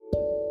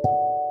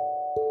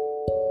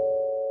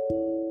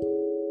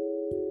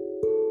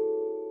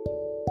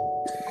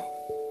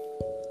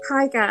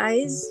Hi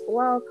guys,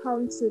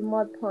 welcome to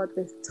Mod Pod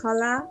with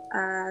Tola,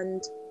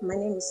 and my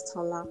name is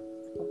Tola,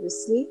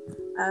 obviously.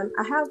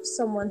 I have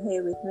someone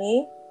here with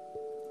me,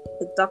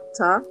 a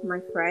doctor, my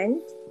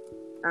friend.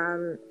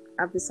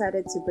 I've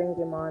decided to bring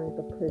him on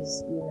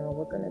because,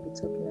 we're going to be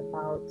talking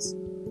about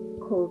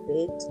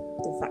COVID,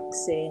 the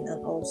vaccine,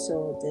 and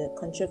also the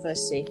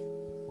controversy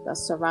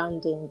that's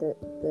surrounding the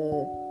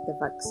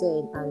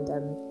vaccine. And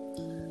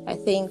I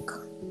think,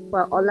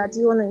 Ola,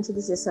 do you want to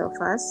introduce yourself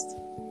first?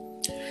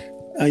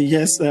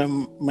 Yes,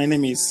 my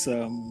name is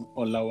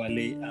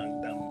Olawale,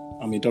 and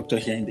I'm a doctor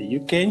here in the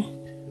UK.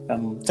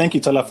 Thank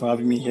you, Tola, for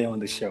having me here on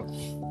the show.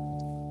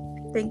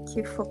 Thank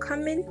you for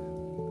coming.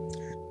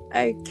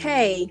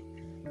 Okay,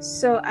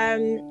 so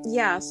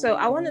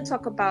I want to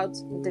talk about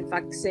the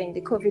vaccine,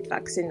 the COVID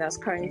vaccine that's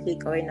currently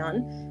going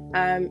on.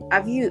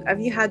 Have you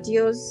had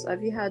yours?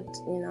 Have you had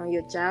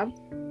your jab?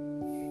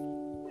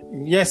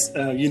 Yes,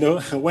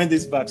 when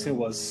this vaccine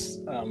was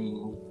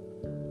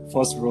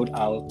first rolled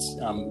out,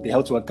 the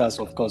health workers,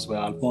 of course, were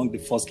among the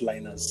first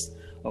liners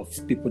of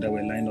people that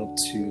were lined up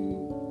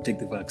to take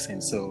the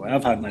vaccine. So I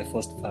have had my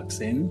first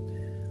vaccine,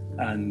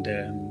 and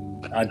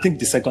I think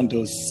the second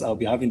dose, I'll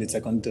be having the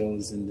second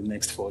dose in the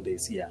next 4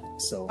 days. Yeah.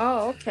 So.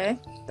 Oh, okay,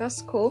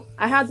 that's cool.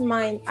 I had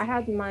mine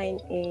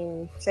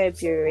in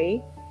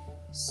February.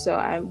 So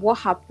what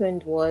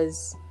happened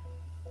was,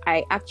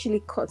 I actually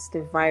caught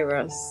the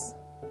virus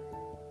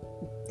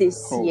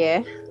this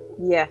year.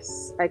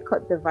 Yes, I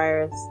caught the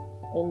virus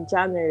in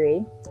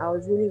January. I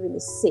was really,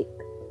 really sick,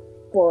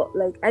 but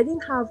I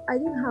didn't have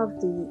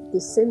the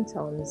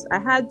symptoms. I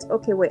had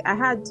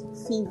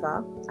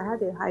fever. I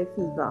had a high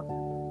fever,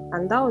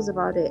 and that was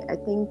about it. I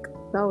think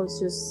that was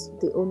just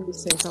the only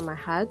symptom I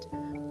had.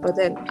 But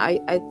then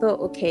I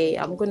thought, okay,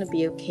 I'm gonna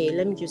be okay.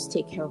 Let me just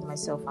take care of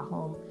myself at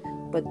home.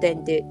 But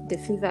then the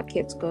fever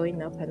kept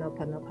going up and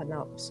up and up and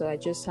up. So I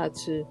just had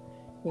to,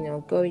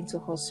 go into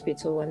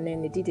hospital, and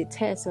then they did a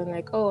test. I'm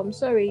like, oh, I'm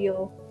sorry,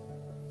 you're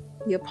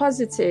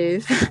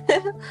positive.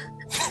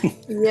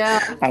 Yeah.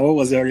 And what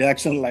was your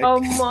reaction like?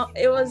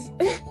 It was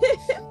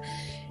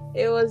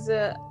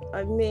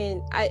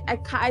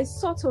I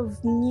sort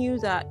of knew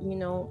that,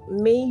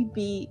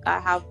 maybe I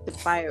have the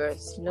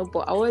virus,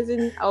 but I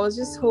was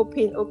just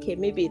hoping, okay,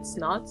 maybe it's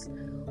not.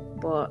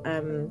 But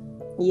I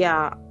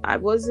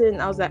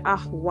was like,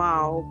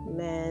 wow,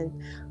 man.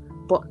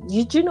 But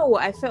you know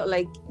what? I felt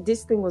like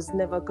this thing was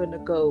never gonna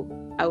go.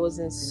 I was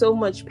in so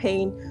much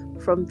pain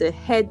from the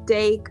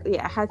headache.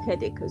 Yeah, I had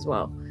headache as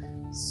well.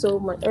 So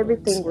much,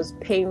 everything was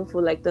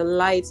painful. Like the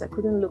lights, I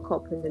couldn't look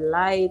up in the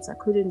lights. I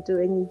couldn't do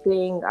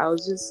anything.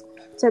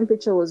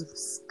 Temperature was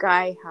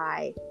sky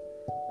high.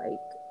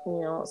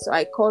 So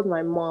I called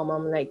my mom.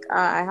 I'm like,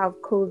 I have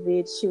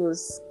COVID. She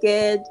was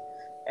scared.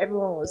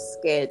 Everyone was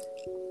scared.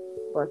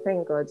 But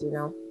thank God,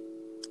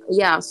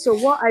 Yeah, so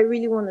what I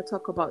really want to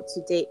talk about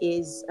today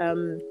is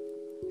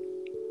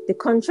the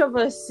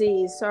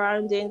controversy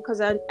surrounding,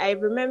 because I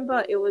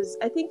remember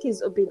I think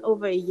it's been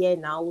over a year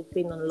now we've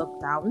been on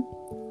lockdown.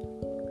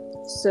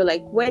 So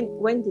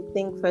when the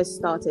thing first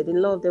started,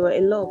 there were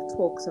a lot of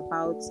talks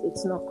about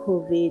it's not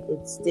COVID,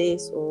 it's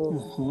this, or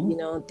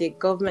the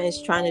government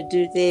is trying to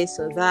do this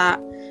or that.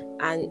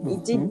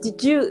 And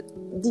did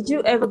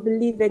you ever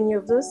believe any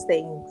of those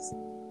things?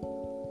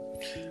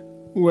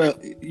 Well,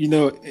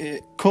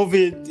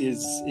 COVID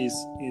is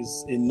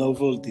a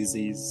novel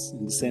disease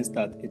in the sense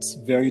that it's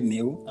very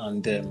new,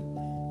 and a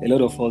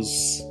lot of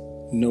us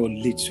know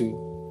little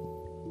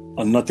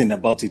or nothing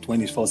about it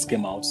when it first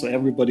came out. So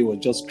everybody was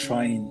just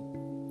trying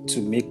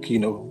to make,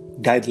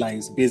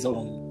 guidelines based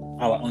on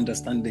our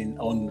understanding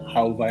on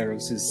how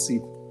viruses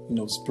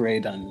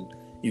spread and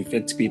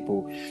infect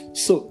people.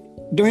 So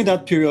during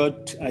that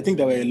period, I think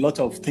there were a lot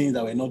of things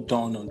that were not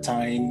done on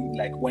time,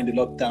 like when the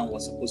lockdown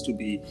was supposed to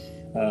be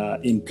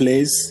in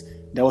place.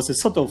 There was a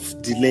sort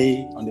of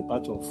delay on the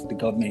part of the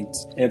government,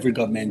 every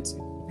government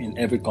in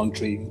every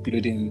country,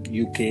 including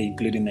UK,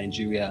 including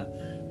Nigeria.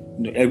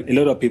 A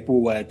lot of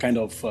people were kind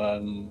of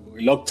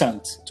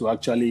reluctant to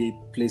actually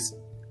place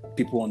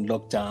people on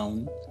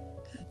lockdown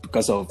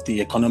because of the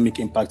economic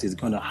impact it's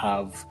going to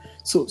have.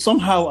 So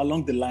somehow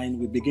along the line,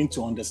 we begin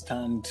to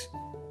understand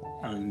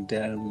and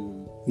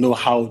know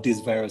how this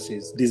virus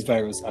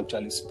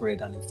actually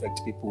spread and infect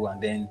people. And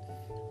then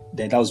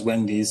that was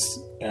when these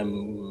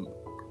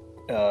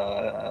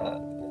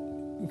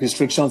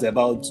restrictions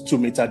about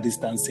 2-meter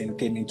distancing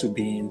came into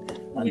being.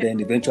 And then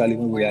eventually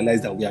when we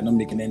realized that we are not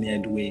making any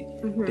headway,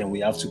 then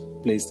we have to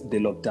place the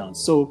lockdown.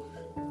 So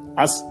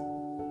as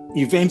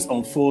events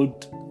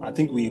unfold, I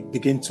think we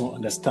begin to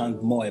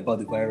understand more about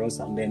the virus,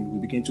 and then we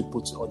begin to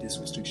put all these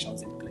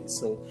restrictions in place.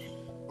 So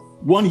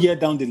 1 year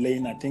down the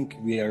lane, I think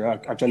we are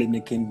actually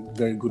making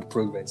very good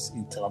progress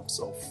in terms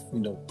of,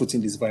 putting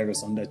this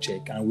virus under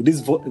check. And with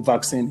this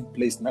vaccine in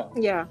place now,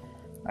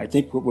 I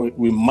think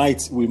we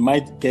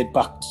might get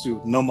back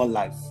to normal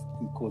life,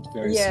 in quote,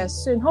 very soon. Yeah,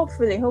 soon,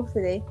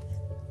 hopefully.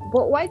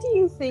 But why do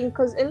you think?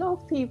 Because a lot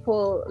of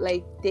people,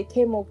 they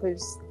came up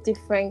with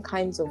different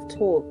kinds of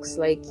talks,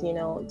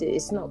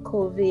 it's not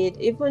COVID.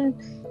 Even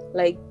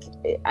Like,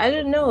 I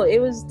don't know,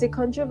 the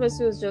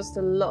controversy was just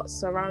a lot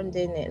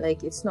surrounding it.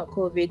 Like, it's not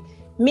COVID.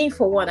 Me,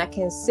 for one, I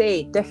can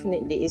say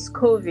definitely it's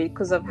COVID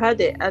because I've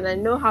had it and I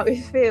know how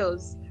it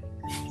feels.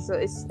 So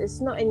it's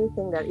not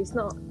anything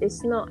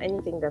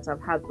that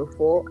I've had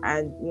before.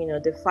 And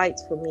the fight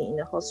for me in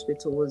the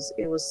hospital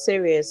was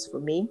serious for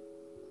me.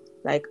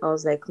 Like, I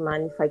was like,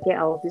 man, if I get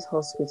out of this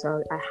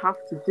hospital, I have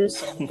to do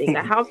something.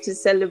 I have to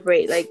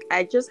celebrate. Like,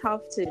 I just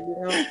have to,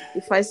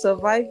 if I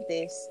survive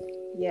this,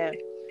 yeah.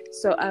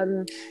 So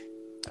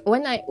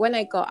when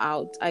I got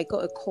out, I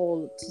got a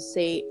call to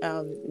say,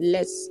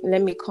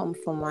 let me come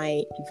for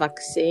my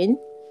vaccine.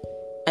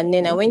 And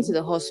then I went to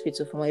the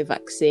hospital for my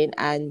vaccine,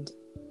 and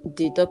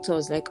the doctor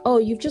was like, "Oh,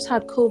 you've just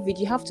had COVID.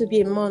 You have to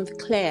be a month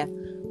clear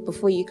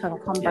before you can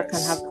come back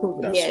and have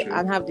COVID,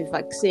 and have the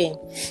vaccine."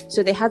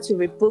 So they had to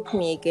rebook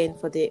me again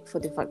for the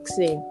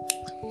vaccine.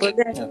 But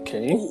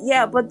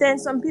then, but then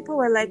some people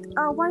were like,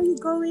 "Oh, why are you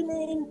going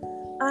in?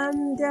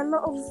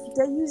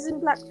 They're using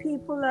black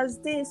people as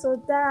this or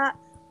that.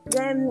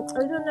 Then I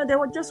don't know, they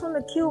would just want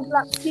to kill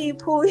black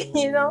people,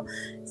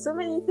 so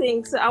many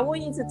things." So I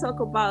want you to talk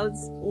about,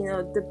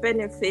 the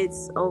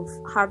benefits of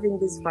having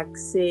this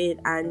vaccine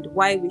and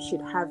why we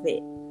should have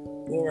it,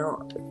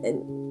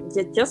 and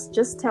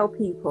just tell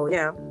people.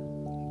 Yeah.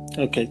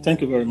 Okay,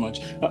 thank you very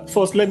much.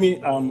 First, let me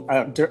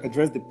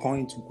address the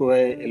point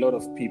where a lot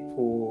of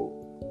people,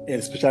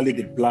 especially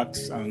the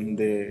blacks and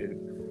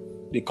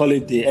they call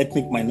it the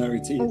ethnic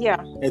minority.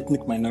 Yeah.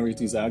 Ethnic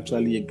minorities are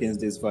actually against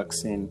this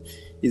vaccine.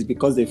 It's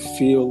because they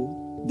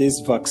feel this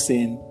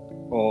vaccine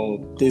or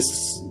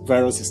this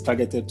virus is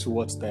targeted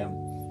towards them.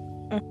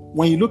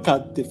 When you look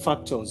at the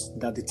factors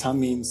that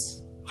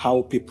determines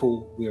how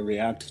people will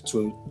react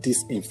to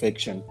this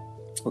infection,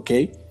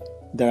 okay,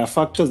 there are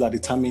factors that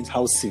determine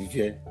how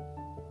severe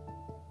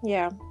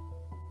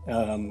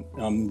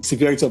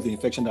severity of the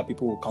infection that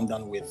people will come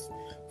down with.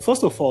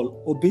 First of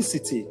all,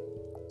 obesity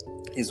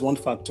is one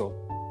factor.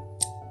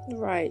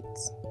 Right.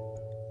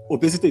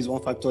 Obesity is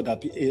one factor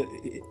that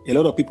a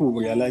lot of people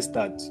will realize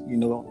that,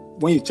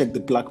 when you check the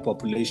black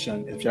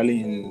population,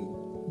 especially in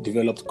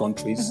developed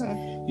countries,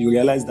 you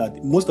realize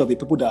that most of the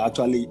people that are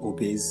actually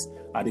obese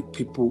are the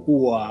people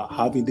who are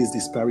having this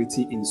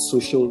disparity in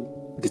social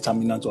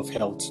determinants of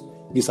health,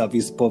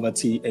 vis-a-vis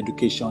poverty,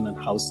 education, and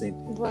housing.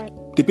 Right.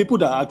 The people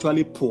that are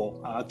actually poor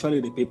are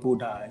actually the people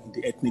that are in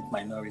the ethnic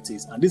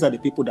minorities. And these are the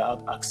people that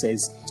have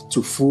access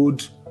to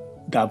food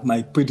that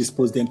might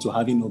predispose them to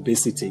having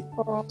obesity.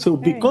 Okay. So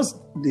because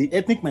the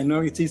ethnic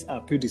minorities are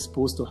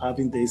predisposed to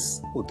having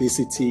this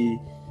obesity,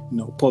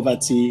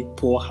 poverty,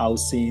 poor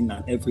housing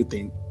and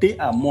everything, they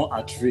are more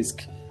at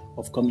risk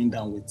of coming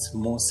down with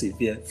more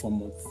severe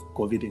form of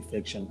COVID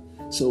infection.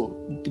 So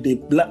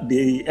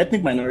the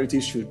ethnic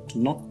minorities should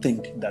not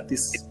think that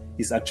this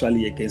is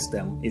actually against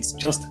them. It's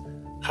just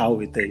how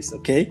it is,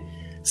 okay?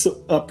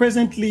 So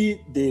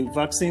presently, the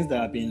vaccines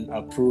that have been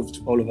approved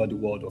all over the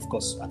world, of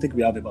course, I think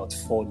we have about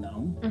 4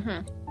 now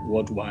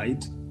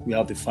worldwide. We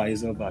have the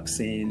Pfizer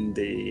vaccine,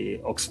 the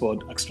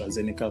Oxford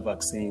AstraZeneca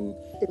vaccine,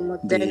 the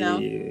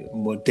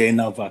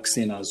Moderna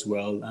vaccine as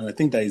well, and I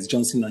think there is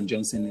Johnson &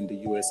 Johnson in the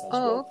US as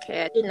well. Oh,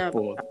 okay, I didn't know.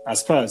 But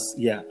as far as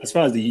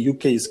the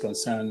UK is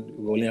concerned,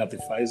 we only have the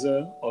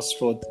Pfizer,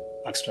 Oxford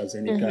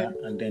AstraZeneca,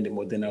 and then the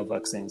Moderna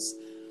vaccines.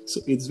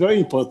 So it's very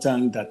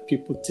important that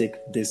people take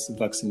this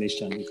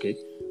vaccination, okay,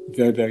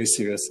 very, very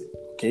seriously,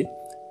 okay?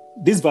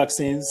 These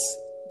vaccines,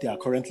 they are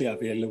currently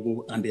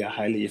available and they are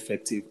highly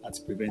effective at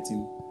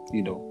preventing,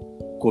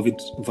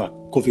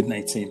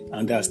 COVID-19.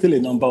 And there are still a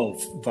number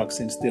of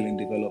vaccines still in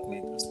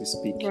development as we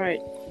speak.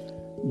 Right.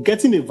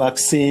 Getting a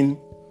vaccine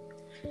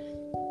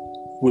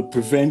will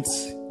prevent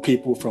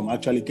people from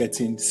actually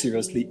getting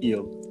seriously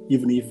ill,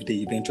 even if they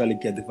eventually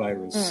get the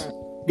virus.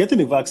 Getting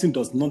a vaccine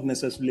does not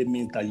necessarily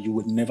mean that you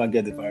would never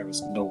get the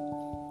virus. No.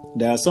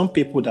 There are some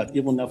people that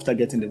even after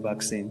getting the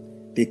vaccine,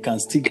 they can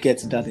still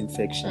get that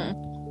infection,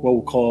 what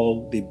we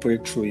call the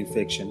breakthrough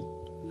infection.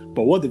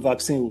 But what the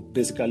vaccine will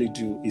basically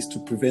do is to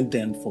prevent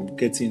them from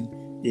getting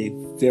a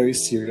very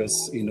serious,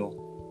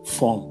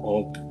 form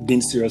of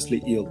being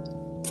seriously ill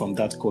from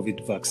that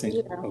COVID vaccine.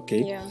 Yeah.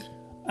 Okay. Yeah.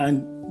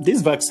 And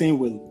this vaccine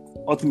will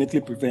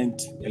ultimately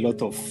prevent a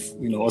lot of,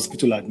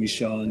 hospital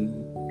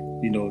admission,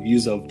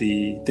 use of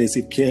the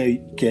intensive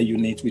care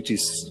unit,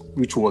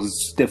 which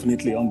was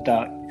definitely under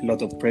a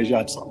lot of pressure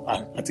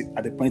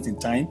at a point in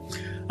time.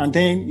 And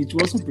then it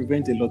will also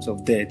prevent a lot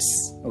of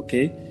deaths,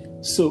 okay?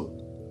 So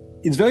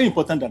it's very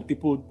important that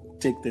people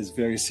take this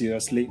very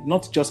seriously,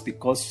 not just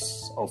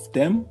because of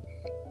them,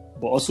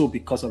 but also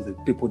because of the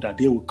people that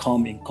they will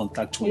come in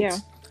contact with. Yeah.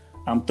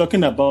 I'm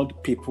talking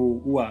about people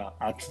who are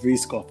at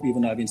risk of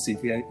even having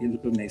severe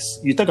illness.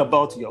 You talk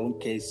about your own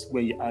case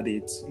where you had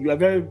it. You are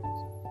very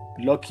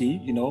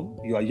lucky,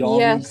 you are young.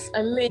 Yes,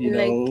 I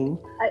mean,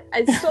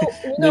 I saw,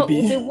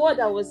 the ward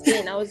I was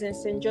in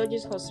St.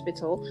 George's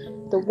Hospital.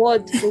 The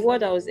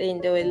ward I was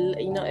in, there were,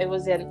 it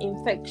was an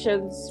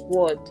infections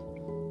ward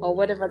or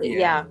whatever.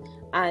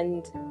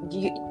 And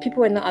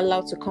people were not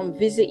allowed to come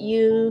visit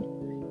you.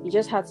 You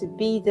just have to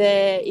be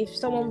there. If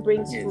someone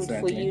brings food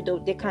for you,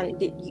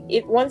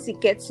 if once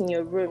it gets in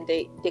your room,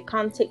 they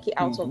can't take it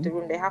out of the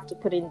room. They have to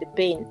put it in the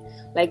bin.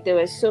 Like, there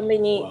were so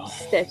many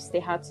steps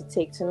they had to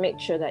take to make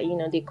sure that,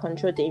 they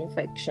control the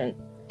infection.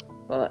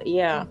 But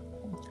yeah,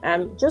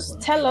 just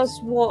tell us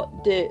what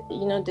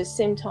the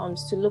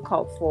symptoms to look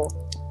out for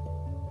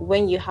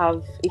when if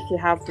you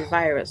have the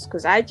virus,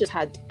 because I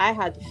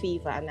had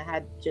fever and I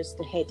had just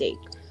a headache.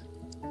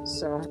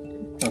 So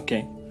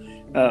okay.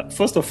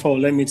 First of all,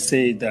 let me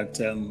say that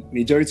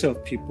majority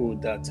of people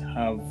that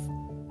have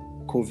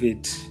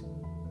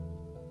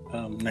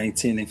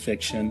COVID-19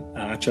 infection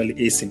are actually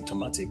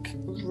asymptomatic.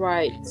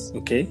 Right.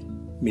 Okay.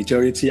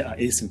 Majority are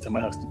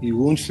asymptomatic. You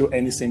won't show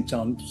any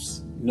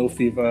symptoms, no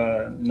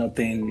fever,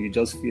 nothing. You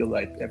just feel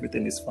like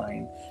everything is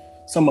fine.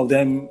 Some of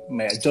them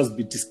may just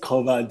be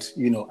discovered,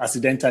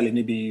 accidentally.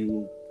 Maybe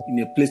in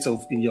your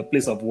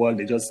place of work,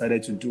 they just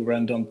decided to do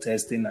random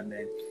testing, and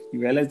then you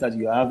realize that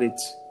you have it.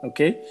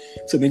 Okay,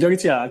 so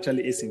majority are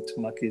actually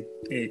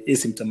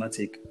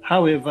asymptomatic.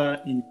 However,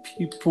 in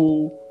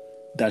people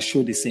that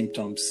show the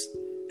symptoms,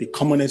 the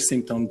commonest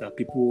symptom that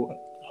people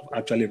have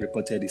actually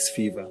reported is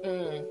fever.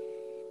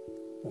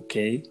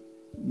 Okay,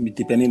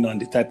 depending on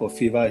the type of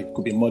fever, it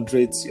could be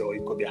moderate or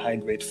it could be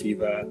high-grade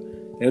fever.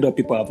 A lot of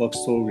people have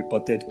also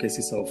reported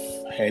cases of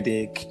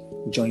headache,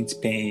 joint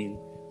pain,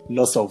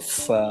 loss of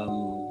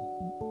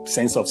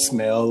sense of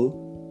smell,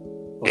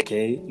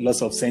 okay,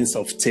 loss of sense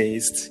of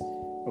taste,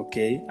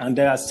 okay. And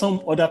there are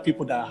some other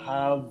people that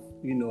have,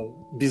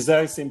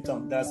 bizarre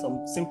symptoms. There are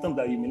some symptoms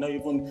that you may not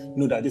even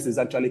know that this is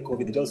actually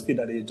COVID. They just feel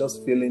that they're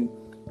just feeling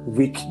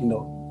weak,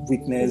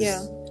 weakness,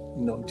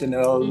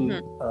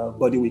 general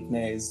body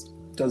weakness,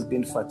 just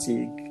being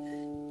fatigued.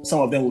 Some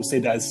of them will say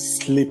that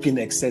sleeping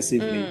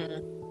excessively.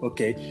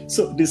 Okay,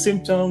 so the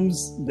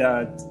symptoms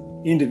that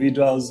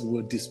individuals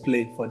will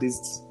display for this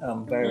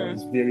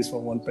virus varies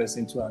from one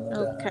person to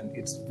another. Okay. And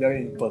it's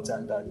very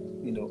important that,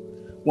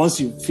 once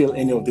you feel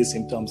any of these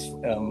symptoms,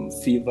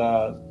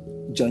 fever,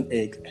 joint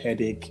ache,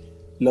 headache,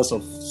 loss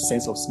of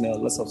sense of smell,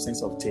 loss of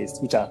sense of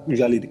taste, which are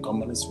usually the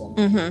commonest ones,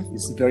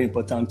 it's very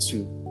important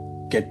to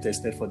get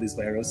tested for this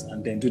virus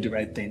and then do the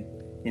right thing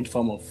in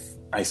form of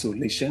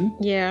isolation.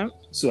 Yeah.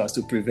 So as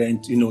to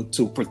prevent,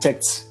 to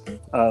protect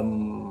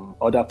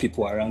other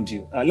people around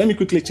you. Let me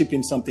quickly chip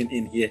in something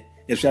in here,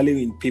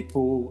 especially in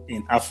people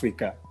in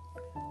Africa.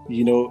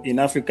 In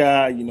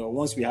Africa,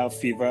 once we have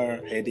fever,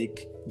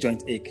 headache,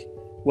 joint ache,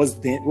 what's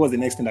the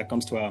next thing that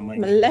comes to our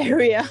mind?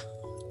 Malaria.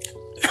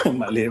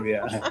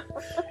 Malaria.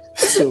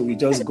 So we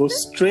just go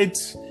straight.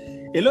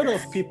 A lot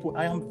of people,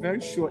 I am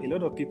very sure a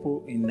lot of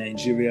people in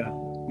Nigeria,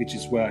 which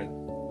is where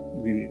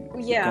we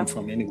come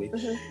from anyway,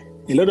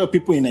 a lot of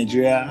people in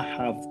Nigeria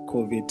have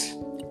COVID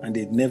and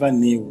they never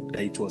knew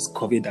that it was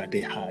COVID that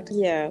they had.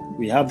 Yeah.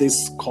 We have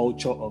this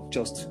culture of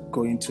just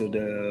going to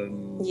the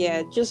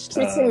just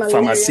treating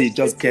pharmacy,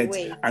 just get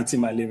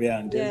anti-malaria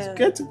and then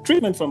get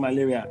treatment for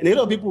malaria. A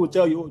lot of people will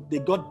tell you they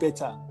got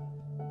better.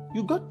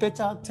 You got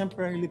better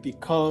temporarily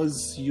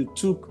because you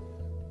took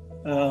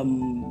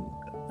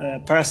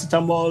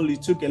paracetamol, you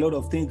took a lot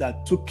of things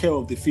that took care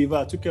of the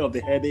fever, took care of the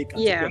headache,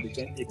 and took care of the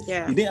joint ache.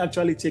 You didn't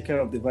actually take care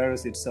of the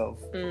virus itself.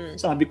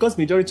 So because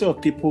majority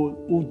of people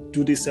who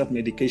do this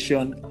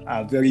self-medication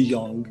are very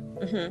young,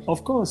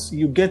 of course,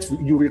 you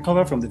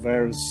recover from the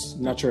virus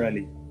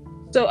naturally.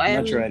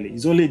 Naturally.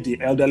 It's only the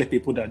elderly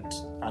people that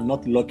are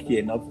not lucky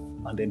enough,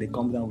 and then they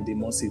come down with a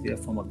more severe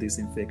form of this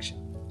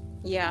infection.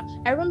 Yeah,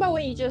 I remember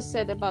when you just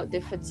said about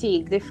the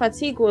fatigue. The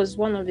fatigue was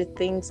one of the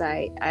things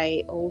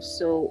I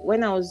also,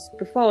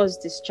 before I was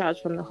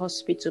discharged from the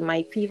hospital,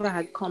 my fever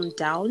had come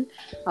down.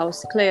 I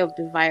was clear of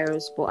the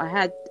virus, but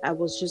I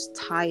was just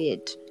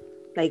tired.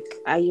 Like,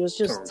 I was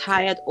just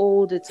tired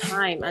all the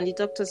time. And the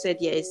doctor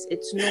said,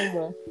 it's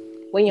normal.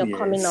 When you're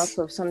coming out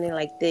of something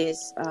like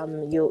this,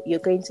 you're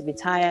going to be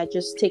tired.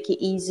 Just take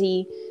it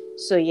easy.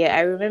 So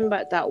I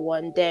remember that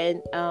one.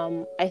 Then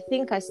I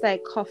think I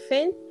started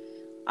coughing.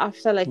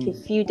 After a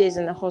few days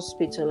in the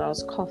hospital, I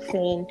was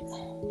coughing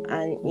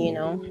and,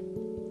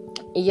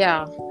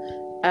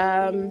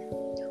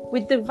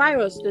 with the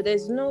virus, though,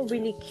 there's no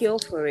really cure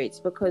for it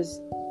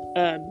because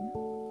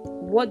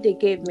what they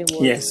gave me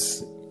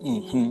was,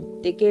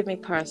 they gave me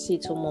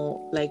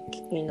paracetamol,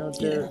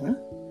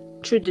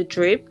 through the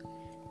drip,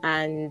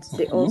 and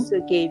they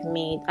also gave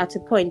me, at a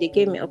point, they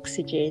gave me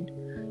oxygen.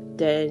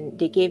 Then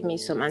they gave me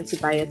some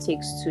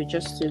antibiotics to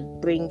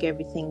bring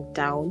everything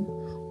down.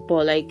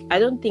 But I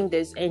don't think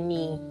there's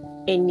any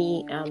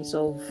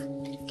sort of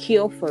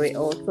cure for it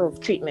or sort of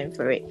treatment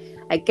for it.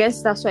 I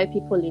guess that's why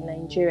people in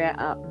Nigeria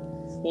are,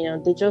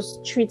 they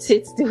just treat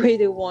it the way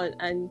they want,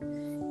 and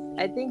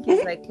I think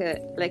it's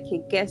like a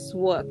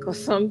guesswork or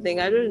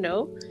something. I don't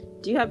know.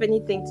 Do you have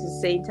anything to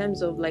say in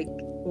terms of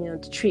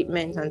the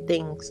treatment and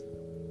things?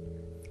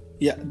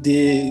 Yeah,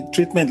 the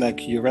treatment,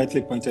 like you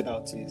rightly pointed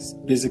out, is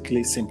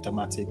basically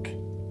symptomatic.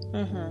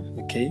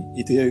 Okay,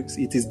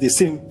 it is the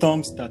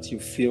symptoms that you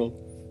feel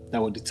that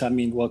will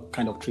determine what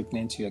kind of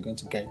treatment you are going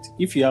to get.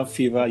 If you have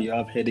fever, you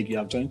have headache, you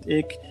have joint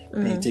ache,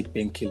 then you take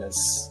painkillers,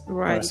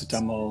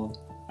 paracetamol,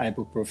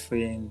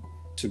 ibuprofen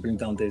to bring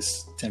down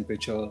this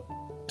temperature,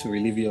 to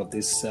relieve you of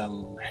this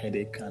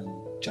headache and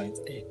joint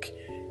ache.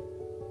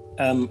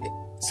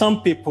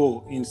 Some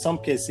people, in some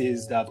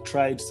cases, they have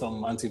tried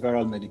some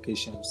antiviral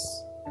medications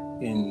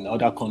in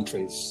other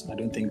countries. I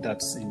don't think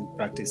that's in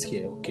practice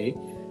here, okay?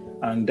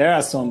 And there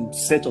are some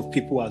set of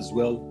people as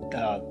well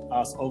that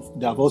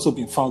have also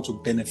been found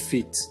to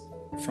benefit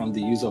from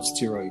the use of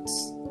steroids,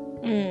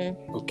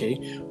 okay?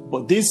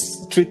 But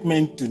this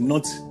treatment do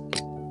not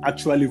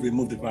actually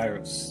remove the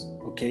virus,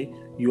 okay?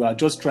 You are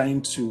just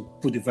trying to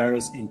put the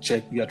virus in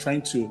check. You are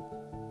trying to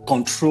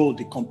control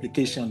the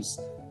complications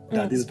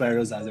that this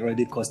virus has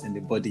already caused in the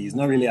body. It's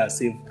not really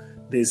as if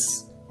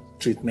this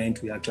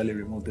treatment will actually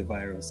remove the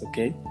virus,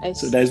 okay?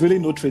 So there's really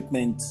no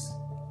treatment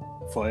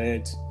for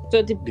it.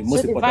 So the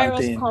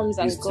virus comes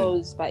and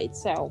goes by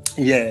itself.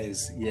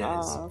 Yes.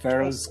 Okay.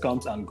 Virus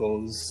comes and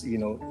goes. You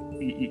know,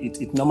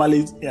 it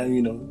normally,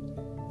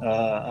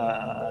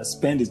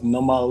 spend its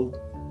normal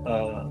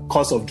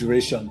course of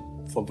duration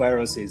for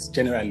viruses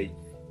generally.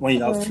 When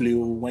you have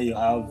flu, when you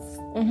have,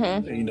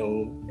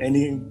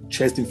 any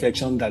chest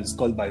infection that's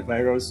caused by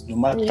virus, no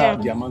matter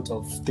the amount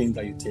of things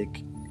that you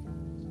take,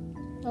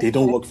 they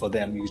don't work for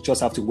them. You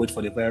just have to wait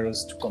for the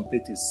virus to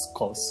complete its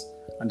course.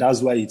 And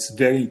that's why it's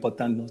very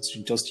important not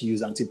to just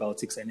use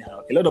antibiotics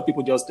anyhow. A lot of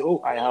people just,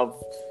 I have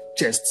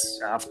chest,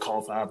 I have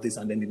cough, I have this,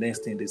 and then the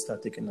next thing they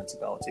start taking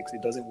antibiotics.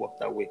 It doesn't work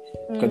that way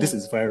because this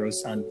is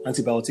virus, and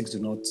antibiotics do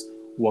not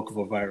work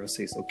for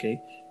viruses, okay?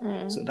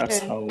 So that's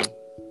how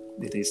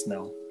it is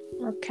now.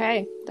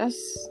 Okay,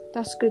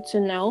 that's good to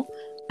know.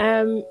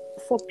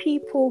 For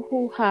people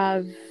who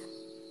have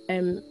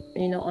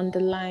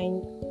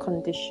underlying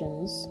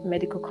conditions,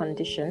 medical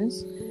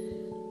conditions,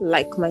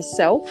 like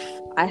myself,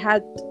 I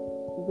had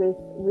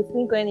with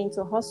me going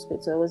into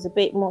hospital, it was a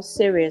bit more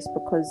serious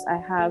because I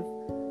have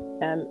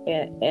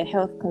a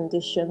health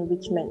condition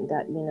which meant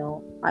that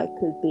I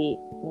could be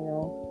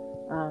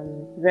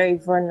very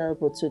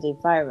vulnerable to the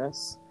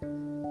virus.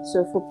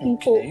 So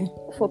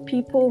for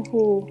people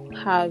who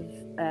have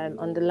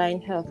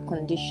underlying health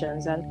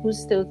conditions and who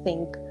still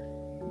think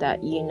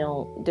that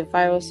the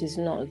virus is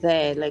not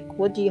there, like,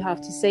 what do you have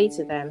to say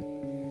to them?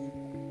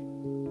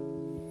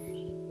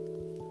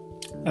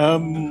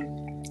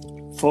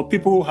 For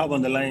people who have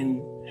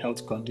underlying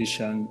health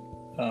condition,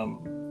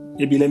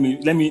 maybe let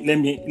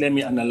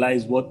me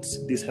analyze what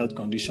this health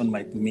condition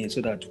might mean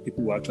so that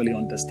people will actually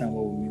understand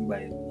what we mean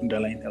by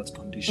underlying health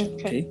condition.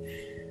 Okay.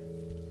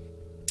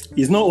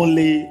 It's not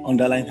only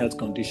underlying health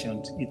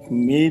conditions, it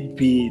may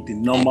be the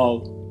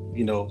normal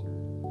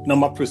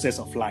process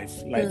of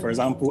life. Like, for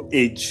example,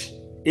 age.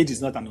 Age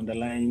is not an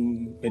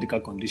underlying medical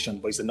condition,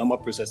 but it's a normal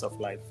process of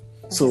life.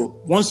 So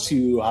once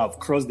you have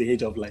crossed the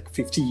age of like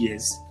 50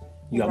 years,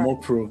 you are more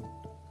prone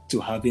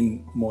to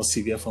having more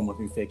severe form of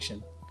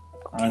infection.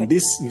 And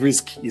this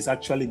risk is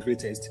actually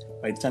greatest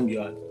by the time you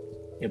are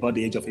about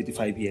the age of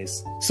 85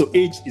 years. So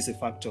age is a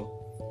factor.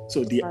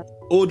 So the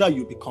older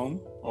you become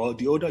or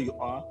the older you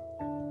are,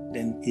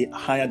 then the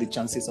higher the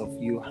chances of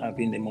you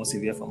having a more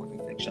severe form of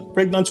infection.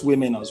 Pregnant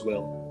women as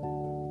well.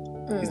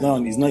 It's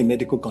not a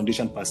medical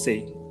condition per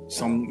se.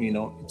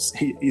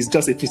 It's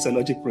just a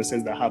physiologic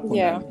process that happens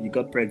when you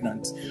got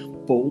pregnant.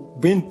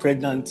 But being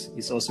pregnant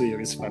is also a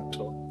risk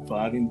factor for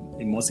having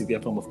a more severe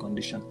form of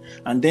condition.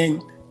 And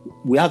then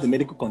we have the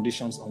medical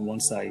conditions on one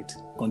side.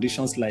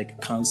 Conditions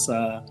like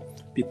cancer,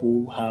 people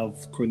who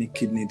have chronic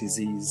kidney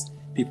disease,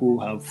 people who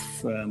have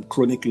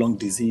chronic lung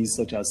disease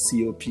such as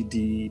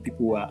COPD,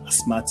 people who are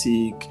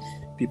asthmatic,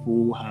 people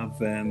who have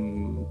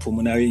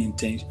pulmonary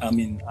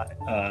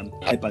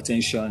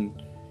hypertension,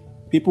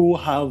 people who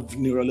have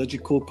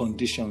neurological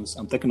conditions.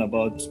 I'm talking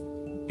about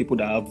people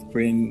that have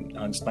brain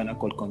and spinal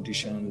cord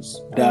conditions,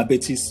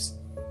 diabetes,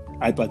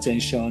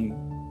 hypertension,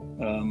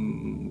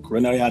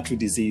 coronary artery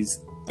disease,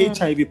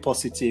 HIV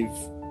positive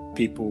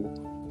people,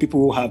 people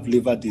who have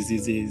liver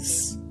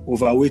diseases,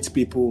 overweight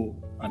people,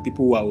 and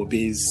people who are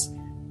obese.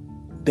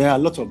 There are a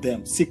lot of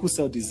them, sickle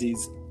cell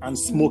disease, and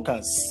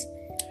smokers.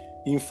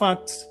 In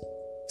fact,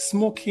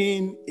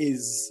 smoking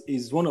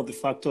is one of the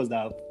factors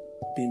that have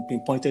been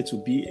pinpointed to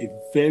be a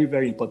very,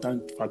 very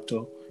important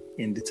factor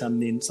in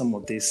determining some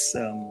of this,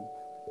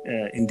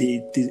 in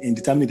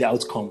determining the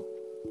outcome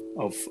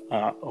of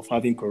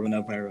having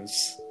coronavirus.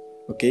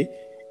 Okay,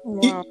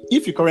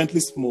 if you currently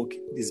smoke,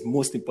 the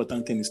most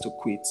important thing is to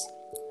quit.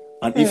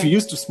 And if you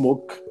used to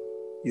smoke,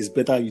 it's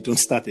better you don't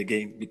start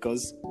again,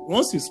 because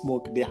once you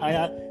smoke, the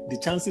higher the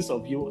chances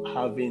of you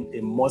having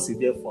a more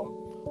severe form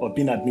or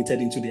being admitted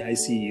into the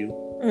ICU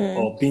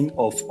or being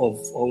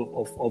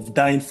of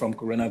dying from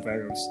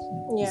coronavirus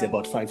is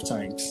about 5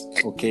 times.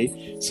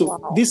 Okay, so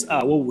these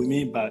are what we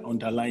mean by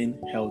underlying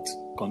health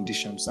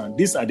conditions, and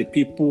these are the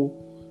people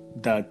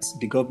that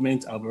the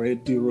government have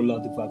already rolled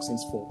out the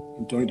vaccines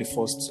for during the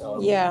first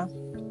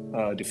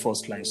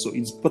line. So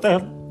it's better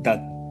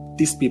that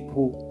these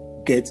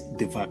people get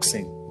the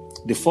vaccine,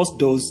 the first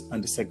dose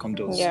and the second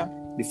dose.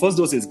 The first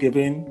dose is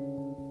given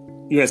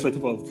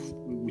irrespective of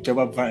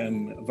whichever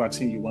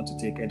vaccine you want to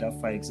take, either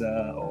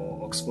Pfizer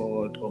or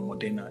Oxford or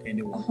Moderna,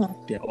 anyone.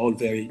 They're all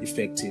very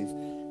effective.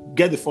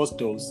 get the first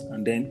dose,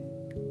 and then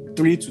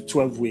 3 to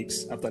 12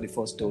 weeks after the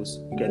first dose,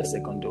 you get the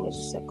second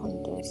dose.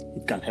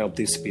 It can help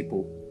these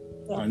people.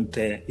 Yeah. And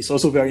it's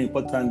also very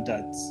important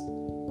that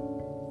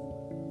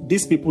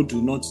these people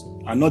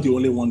are not the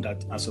only one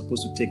that are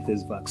supposed to take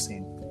this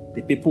vaccine.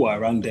 The people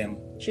around them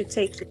should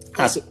take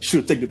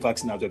the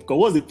vaccine as well. Because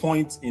what's the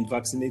point in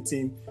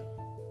vaccinating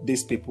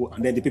these people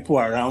and then the people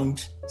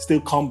around still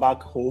come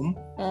back home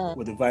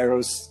with the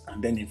virus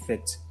and then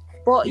infect?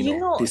 But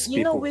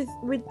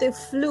with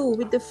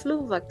the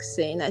flu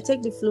vaccine, I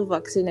take the flu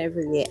vaccine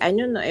every year. I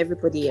know not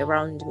everybody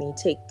around me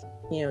take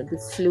the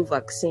flu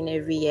vaccine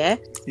every year.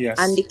 Yes.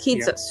 And the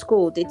kids at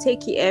school, they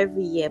take it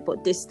every year,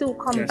 but they still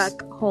come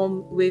back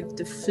home with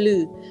the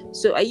flu.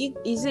 So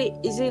is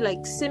it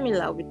like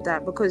similar with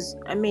that? Because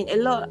I mean,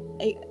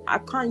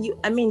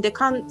 they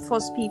can't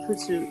force people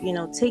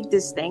to take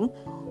this thing,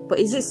 but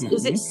is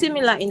it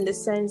similar in the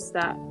sense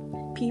that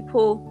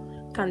people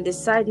can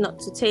decide not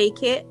to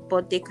take it,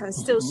 but they can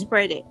still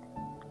spread it?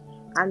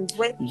 And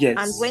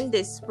when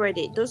they spread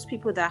it, those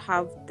people that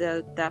have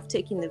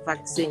taken the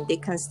vaccine, they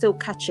can still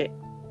catch it.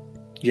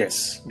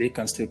 Yes, they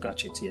can still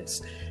catch it.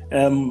 Yes,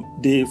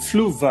 the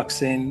flu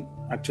vaccine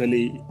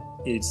actually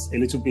is a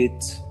little bit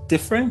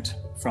different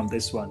from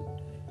this one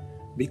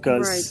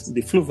because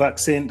the flu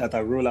vaccine that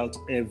are rolled out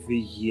every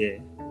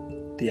year,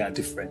 they are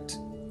different.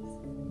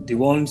 The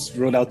ones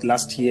rolled out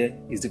last year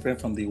is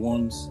different from the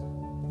ones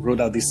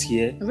rolled out this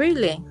year.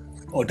 Really?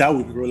 Or that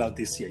will be rolled out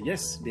this year.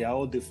 Yes, they are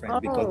all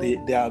different because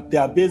they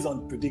are based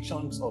on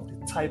predictions of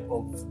the type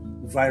of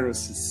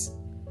viruses.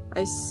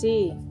 I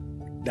see.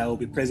 That will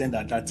be present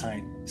at that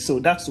time. So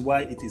that's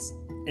why it is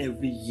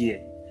every year.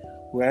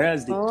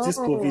 Whereas this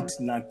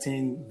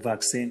COVID-19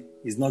 vaccine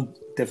is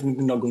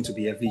definitely not going to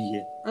be every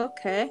year.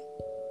 Okay.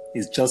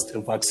 It's just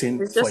a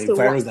vaccine for a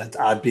virus that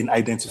had been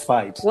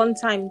identified.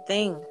 One-time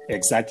thing.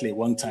 Exactly,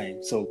 one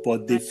time. So,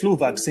 but the flu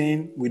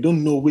vaccine, we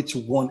don't know which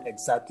one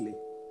exactly.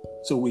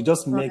 So we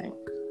just make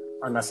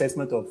an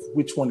assessment of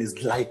which one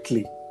is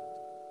likely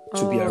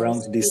to be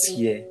around this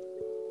year.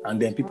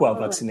 And then people are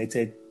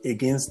vaccinated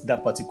against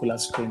that particular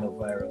strain of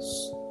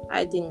virus.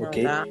 I didn't know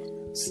that.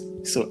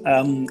 So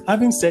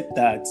having said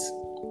that,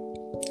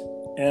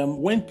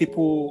 when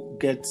people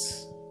get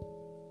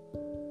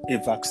a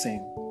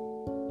vaccine,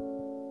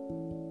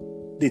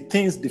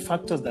 the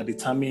factors that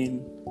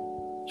determine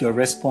your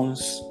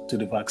response to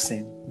the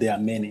vaccine, there are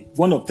many.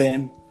 One of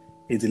them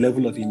is the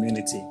level of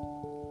immunity.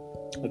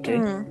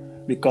 Okay?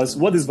 Because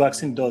what this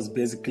vaccine does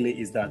basically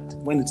is that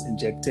when it's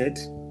injected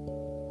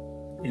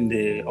in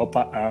the upper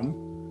arm,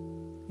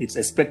 it's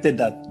expected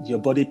that your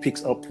body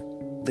picks up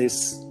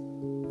this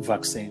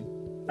vaccine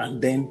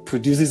and then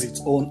produces its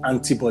own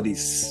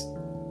antibodies.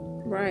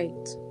 Right.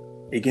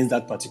 Against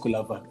that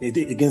particular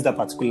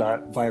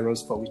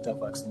virus for which that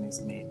vaccine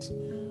is made.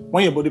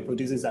 When your body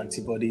produces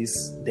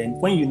antibodies, then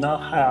when you now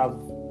have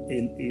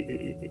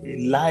a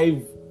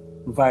live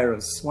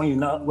virus, when you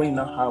now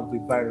have the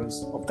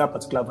virus of that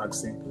particular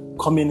vaccine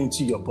coming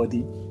into your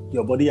body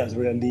has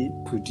already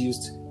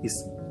produced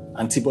its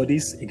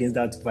antibodies against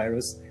that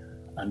virus,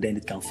 and then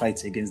it can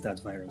fight against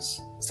that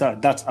virus. So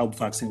that's how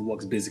vaccine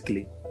works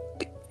basically.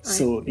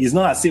 So it's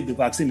not as if the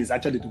vaccine is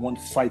actually the one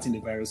fighting the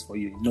virus for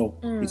you. No,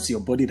 it's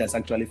your body that's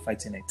actually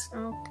fighting it.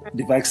 Okay.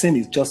 The vaccine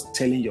is just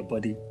telling your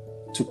body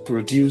to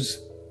produce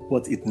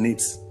what it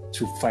needs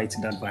to fight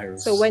that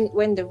virus. So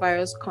when the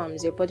virus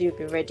comes, your body will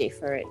be ready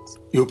for it.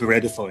 You'll be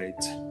ready for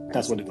it.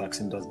 That's what the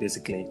vaccine does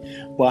basically.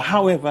 But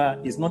however,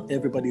 it's not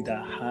everybody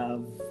that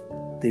have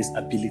this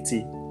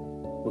ability.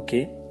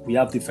 Okay? We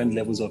have different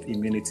levels of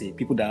immunity.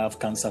 People that have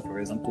cancer, for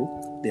example,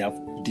 they have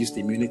reduced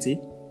immunity.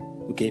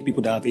 Okay,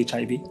 people that have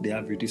HIV, they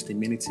have reduced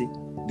immunity.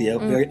 They are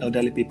very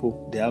elderly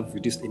people, they have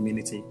reduced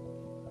immunity.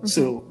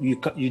 So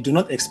you do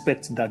not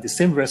expect that the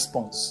same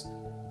response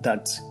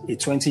that a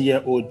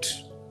 20-year-old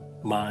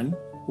man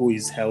who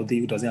is healthy,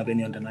 who doesn't have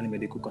any underlying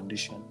medical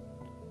condition,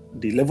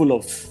 the level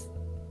of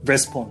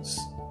response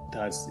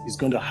that is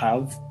going to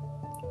have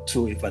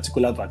to a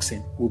particular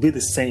vaccine will be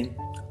the same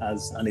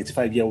as an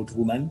 85-year-old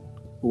woman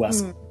who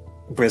has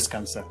breast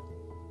cancer.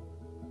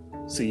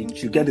 So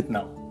you get it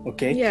now.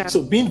 Okay. Yeah.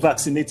 So being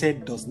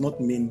vaccinated does not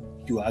mean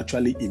you are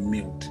actually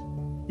immune.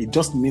 It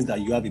just means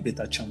that you have a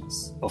better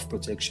chance of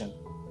protection.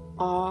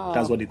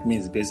 That's what it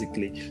means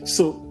basically.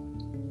 So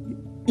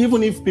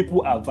even if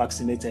people are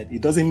vaccinated,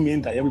 it doesn't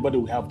mean that everybody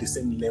will have the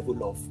same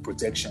level of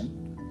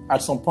protection.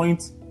 At some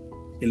point,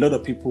 a lot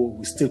of people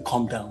will still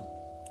come down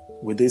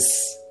with this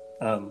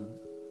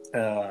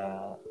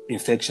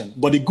infection.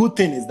 But the good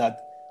thing is that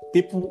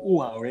people who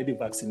are already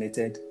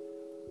vaccinated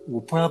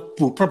will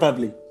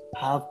probably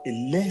have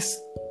a less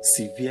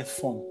severe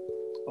form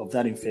of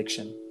that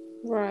infection.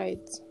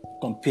 Right.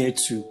 Compared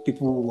to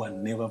people who are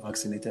never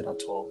vaccinated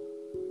at all.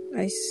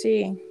 I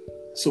see.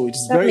 So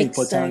it's very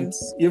important,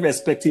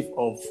 irrespective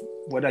of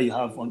whether you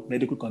have a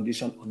medical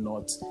condition or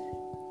not,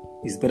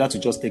 it's better to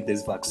just take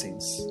these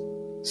vaccines.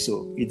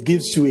 So it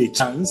gives you a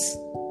chance,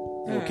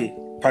 okay,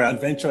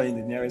 peradventure in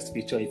the nearest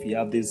future, if you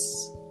have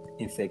this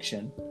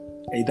infection,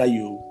 either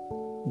you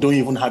don't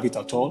even have it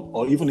at all,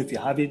 or even if you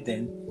have it,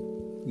 then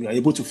you are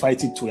able to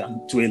fight it to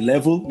a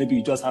level. Maybe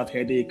you just have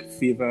headache,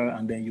 fever,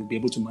 and then you'll be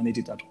able to manage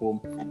it at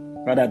home,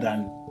 rather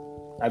than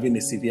having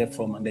a severe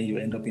form and then you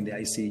end up in the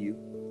ICU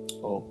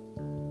or,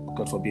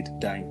 God forbid,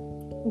 dying.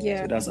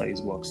 Yeah. So that's how it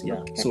works. Yeah.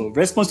 Okay. So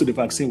response to the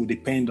vaccine will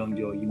depend on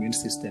your immune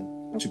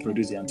system to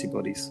produce the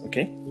antibodies.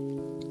 Okay.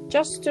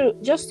 Just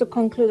to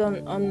conclude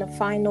on the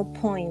final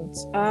point,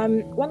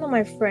 one of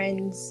my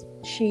friends,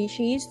 she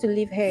used to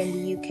live here in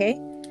the UK,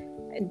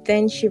 and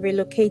then she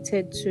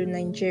relocated to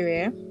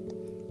Nigeria,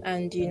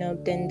 and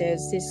then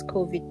there's this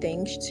COVID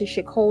thing. So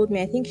she called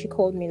me. I think she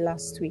called me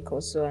last week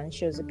or so, and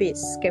she was a bit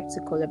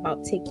skeptical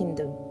about taking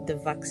the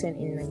vaccine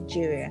in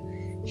Nigeria.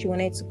 She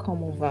wanted to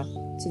come over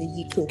to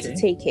the UK to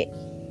take it.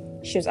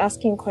 She was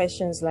asking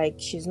questions like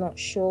she's not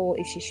sure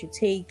if she should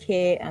take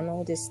it and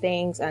all these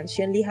things, and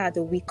she only had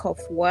a week off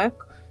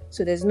work,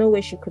 so there's no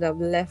way she could have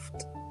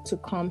left to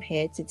come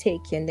here to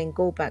take it and then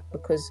go back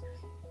because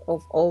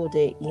of all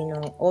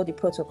the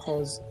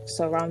protocols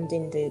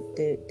surrounding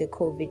the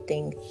COVID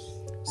thing.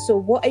 So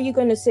what are you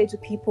going to say to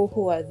people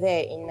who are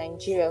there in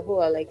Nigeria who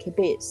are like a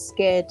bit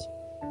scared?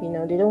 They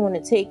don't want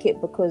to take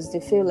it because they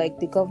feel like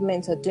the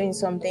government are doing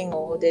something,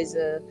 or there's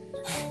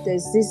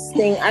this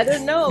thing. I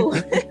don't know.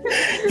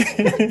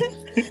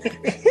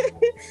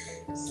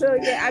 So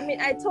yeah, I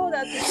mean, I told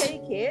her to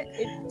take it.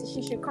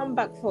 She should come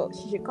back to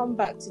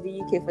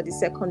the UK for the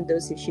second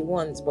dose if she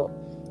wants, but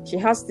she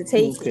has to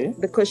take it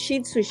because she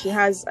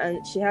has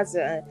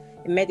a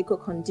medical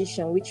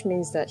condition, which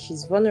means that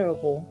she's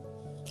vulnerable.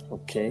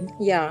 Okay.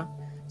 Yeah.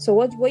 So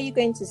what are you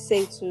going to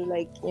say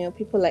to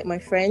people like my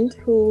friend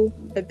who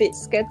are a bit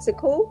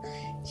skeptical?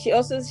 She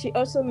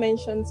also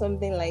mentioned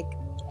something like,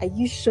 are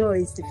you sure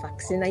it's the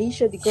vaccine? Are you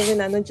sure the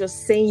government are not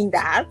just saying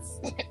that?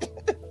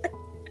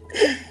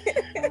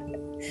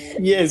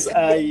 Yes,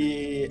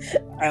 I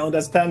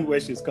understand where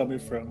she's coming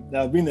from.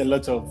 There have been a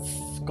lot of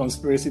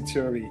conspiracy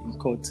theory in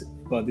quote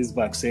about this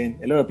vaccine.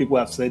 A lot of people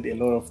have said a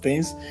lot of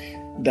things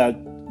that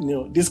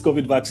this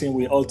COVID vaccine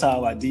will alter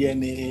our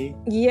DNA.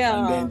 Yeah.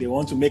 And then they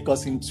want to make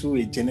us into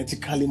a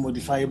genetically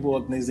modifiable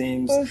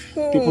organisms.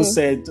 People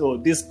said,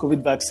 this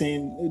COVID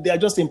vaccine, they are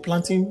just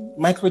implanting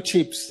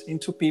microchips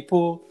into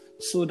people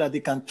so that they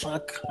can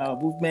track our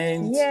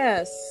movements.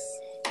 Yes.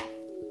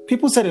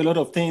 People said a lot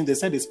of things. They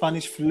said the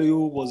Spanish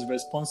flu was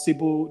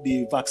responsible,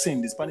 the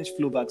Spanish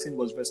flu vaccine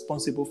was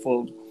responsible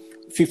for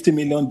 50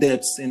 million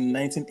deaths in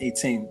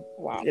 1918.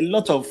 Wow. A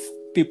lot of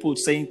people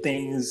saying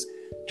things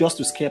just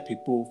to scare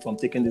people from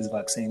taking these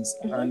vaccines.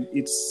 And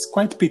it's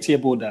quite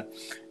pitiable that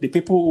the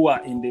people who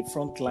are in the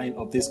front line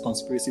of this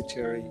conspiracy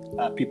theory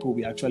are people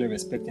we actually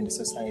respect in the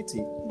society.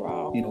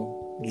 Wow.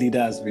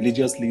 Leaders,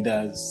 religious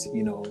leaders,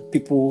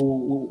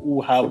 people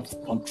who have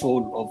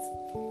control of,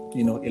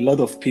 a lot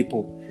of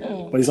people.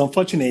 But it's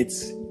unfortunate,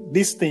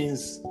 these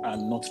things are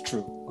not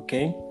true,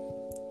 okay?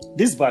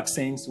 These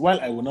vaccines, while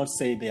I will not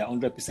say they are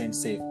 100%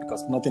 safe,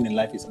 because nothing in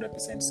life is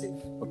 100%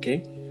 safe,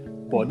 okay?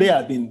 But they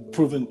have been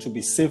proven to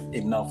be safe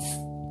enough,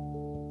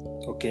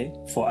 okay,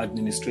 for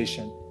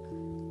administration.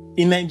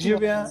 In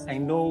Nigeria, I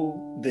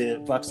know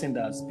the vaccine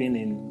that's been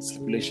in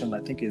circulation, I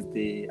think, is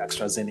the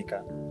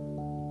AstraZeneca.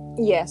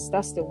 Yes,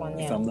 that's the one,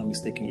 yeah. If I'm not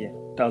mistaken, yeah.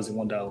 That was the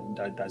one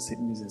that's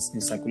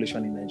in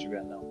circulation in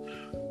Nigeria now.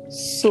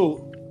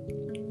 So,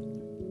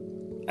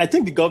 I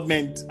think the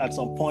government at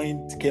some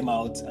point came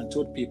out and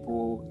told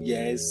people,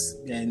 yes,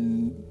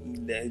 and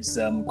there's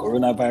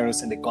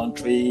coronavirus in the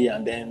country,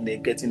 and then they're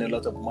getting a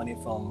lot of money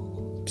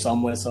from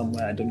somewhere,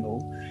 I don't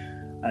know.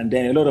 And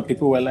then a lot of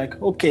people were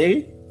like,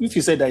 okay, if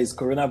you said that it's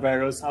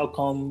coronavirus, how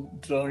come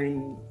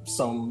during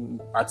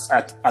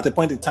at a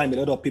point in time, a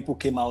lot of people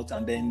came out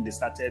and then they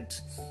started,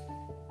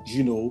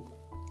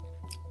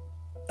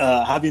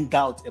 having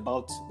doubt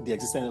about the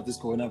existence of this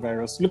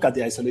coronavirus. Look at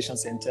the isolation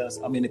centers.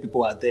 How many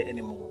people are there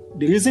anymore?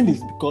 The reason is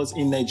because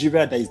in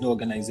Nigeria, there is no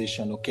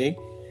organization, okay?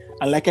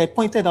 And like I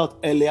pointed out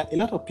earlier, a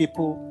lot of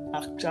people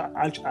are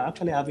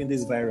actually having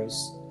this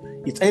virus.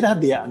 It's either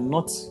they are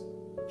not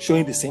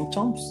showing the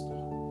symptoms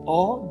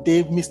or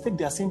they mistake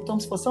their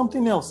symptoms for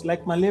something else,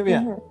 like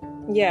malaria.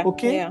 Mm-hmm. Yeah.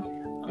 Okay? Yeah.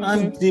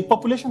 And the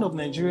population of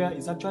Nigeria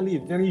is actually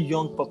a very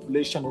young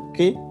population,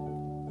 okay?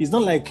 It's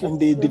not like in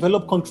the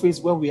developed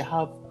countries where we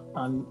have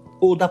an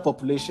older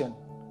population.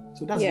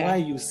 So that's why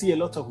you see a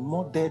lot of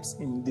more deaths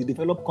in the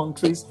developed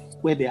countries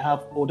where they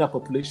have older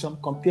population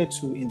compared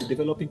to in the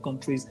developing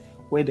countries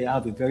where they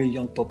have a very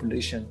young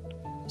population.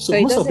 So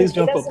most of these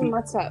young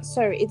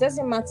population. It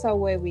doesn't matter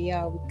where we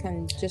are. We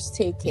can just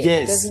take it.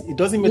 Yes, it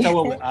doesn't matter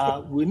where we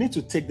are. We need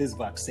to take this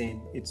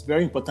vaccine. It's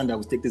very important that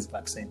we take this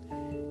vaccine.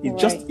 It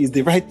just is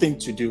the right thing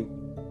to do.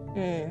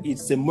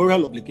 It's a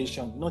moral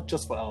obligation, not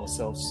just for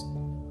ourselves,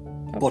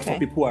 but for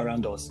people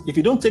around us. If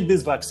you don't take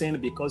this vaccine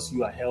because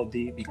you are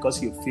healthy,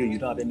 because you feel you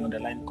don't have any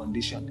underlying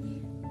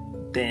condition,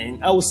 then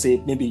I would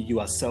say maybe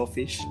you are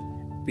selfish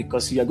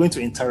because you are going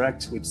to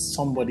interact with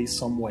somebody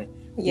somewhere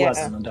who has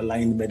an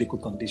underlying medical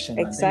condition,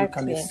 and then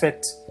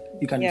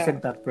you can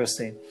affect that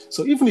person.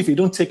 So even if you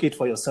don't take it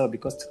for yourself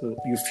because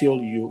you feel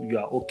you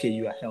are okay,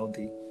 you are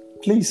healthy,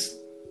 please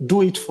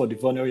do it for the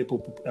vulnerable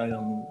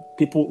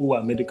people who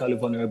are medically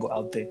vulnerable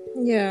out there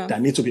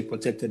that need to be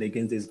protected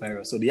against this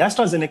virus. So the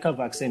AstraZeneca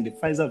vaccine, the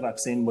Pfizer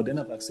vaccine,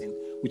 Moderna vaccine,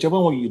 whichever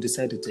one you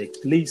decide to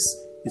take, please,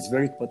 it's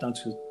very important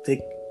to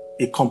take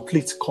a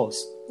complete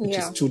course, which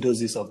is 2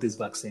 doses of this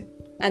vaccine.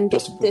 And the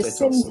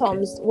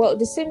symptoms,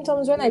 the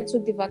symptoms when I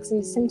took the vaccine,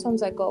 the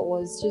symptoms I got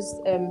was just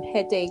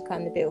headache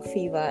and a bit of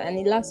fever, and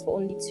it lasts for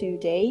only 2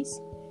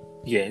 days.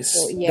 Yes,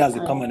 so, that's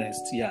the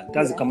commonest. Yeah,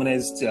 that's the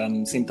commonest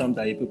symptom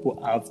that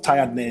people have: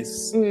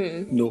 tiredness,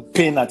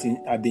 pain at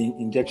the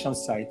injection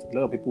site. A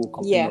lot of people will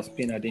complain of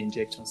pain at the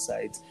injection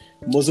site,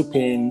 muscle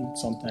pain,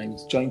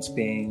 sometimes joint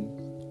pain.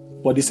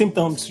 But the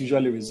symptoms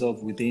usually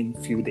resolve within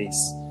few days.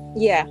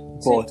 Yeah,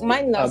 but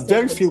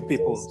very few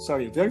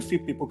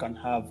people can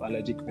have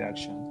allergic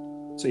reaction.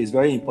 So it's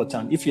very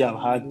important. If you have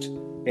had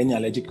any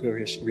allergic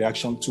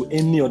reaction to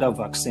any other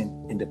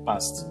vaccine in the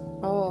past,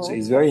 so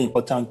it's very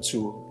important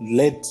to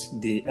let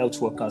the health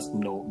workers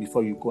know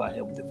before you go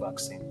ahead with the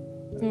vaccine.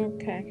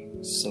 Okay.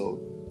 So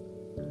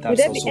would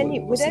there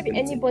be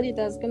anybody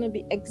that's going to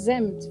be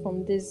exempt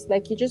from this?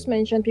 Like you just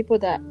mentioned, people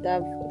that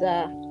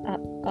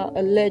are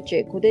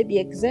allergic. Would they be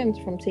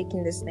exempt from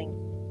taking this thing?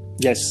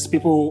 Yes,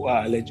 people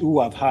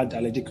who have had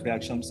allergic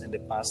reactions in the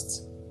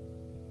past.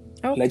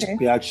 Okay. Allergic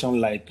reaction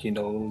like,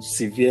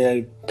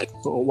 severe,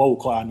 what we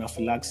call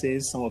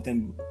anaphylaxis. Some of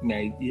them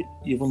may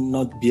even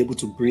not be able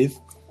to breathe.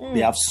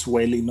 They have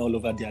swelling all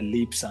over their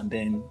lips, and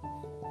then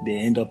they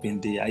end up in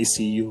the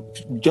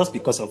ICU just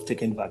because of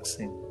taking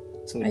vaccine.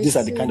 So these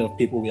are the kind of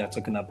people we are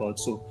talking about.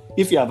 So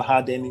if you have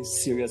had any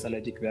serious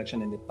allergic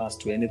reaction in the past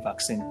to any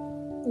vaccine,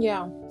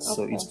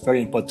 so it's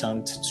very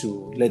important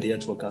to let the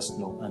health workers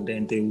know, and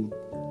then they will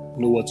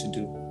know what to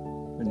do,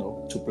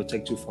 to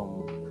protect you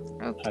from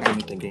having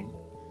it again.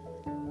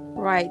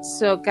 Right.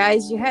 So,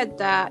 guys, you heard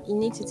that you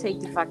need to take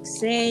the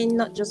vaccine,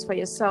 not just for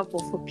yourself,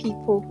 but for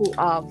people who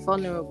are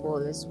vulnerable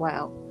as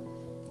well.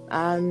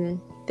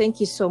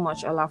 Thank you so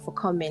much, Ola, for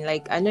coming.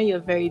 Like, I know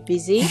you're very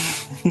busy.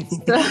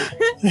 so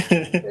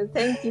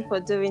thank you for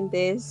doing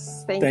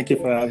this. Thank you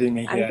for having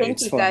me here. And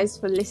thank you guys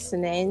for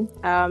listening.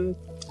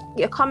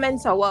 Your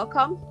comments are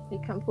welcome.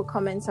 You can put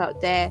comments out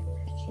there.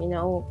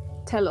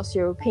 Tell us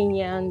your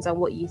opinions and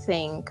what you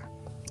think.